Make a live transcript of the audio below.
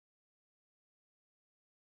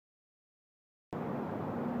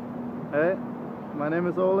Hey, my name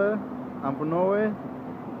is Ole, I'm from Norway,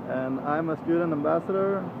 and I'm a student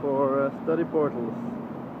ambassador for Studyportals.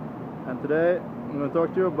 And today I'm going to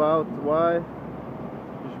talk to you about why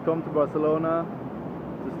you should come to Barcelona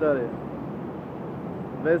to study.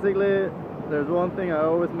 Basically, there's one thing I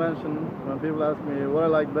always mention when people ask me what I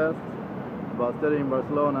like best about studying in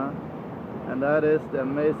Barcelona, and that is the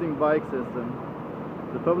amazing bike system.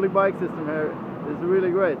 The public bike system here is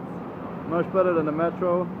really great, much better than the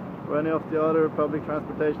metro or any of the other public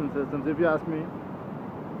transportation systems, if you ask me.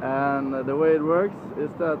 And the way it works is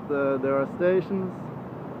that there are stations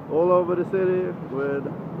all over the city with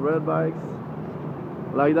red bikes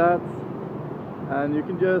like that, and you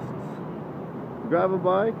can just grab a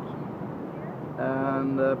bike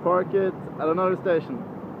and park it at another station.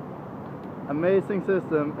 Amazing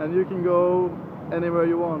system, and you can go anywhere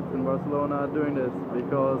you want in Barcelona doing this,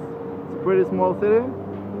 because it's a pretty small city,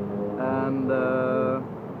 and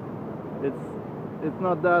it's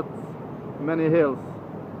not that many hills.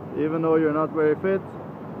 Even though you're not very fit,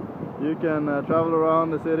 you can travel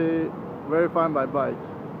around the city very fine by bike.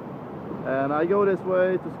 And I go this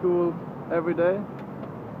way to school every day,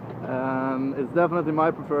 and it's definitely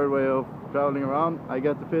my preferred way of traveling around. I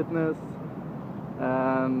get the fitness,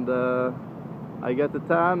 and I get the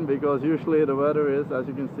tan, because usually the weather is, as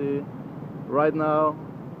you can see right now,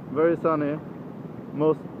 very sunny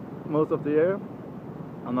most of the year.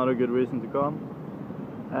 Another good reason to come.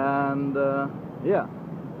 And yeah,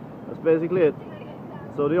 that's basically it.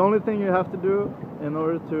 So the only thing you have to do in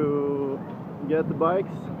order to get the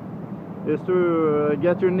bikes is to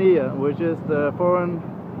get your NIE, which is the foreign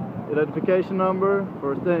identification number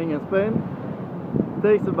for staying in Spain. It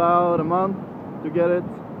takes about a month to get it,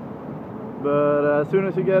 but as soon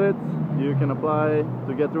as you get it, you can apply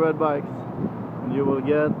to get the red bikes, and you will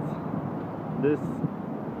get this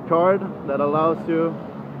card that allows you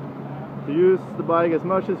to use the bike as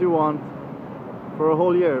much as you want for a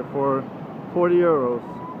whole year for 40 euros,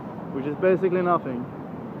 which is basically nothing.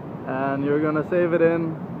 And you're gonna save it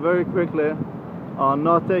in very quickly on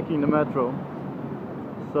not taking the metro.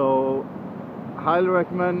 So highly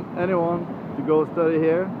recommend anyone to go study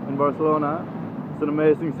here in Barcelona. It's an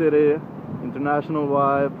amazing city, international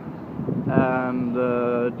vibe, and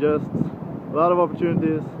just a lot of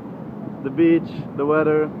opportunities. The beach, the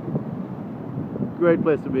weather, great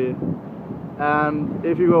place to be. And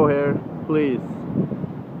if you go here, please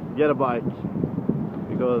get a bike,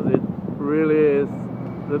 because it really is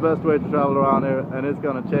the best way to travel around here, and it's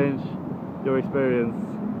gonna change your experience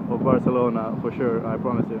of Barcelona for sure, I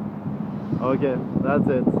promise you. Okay, that's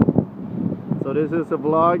it. So this is a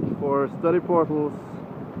vlog for Studyportals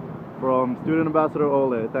from Student Ambassador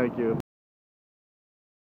Ole. Thank you.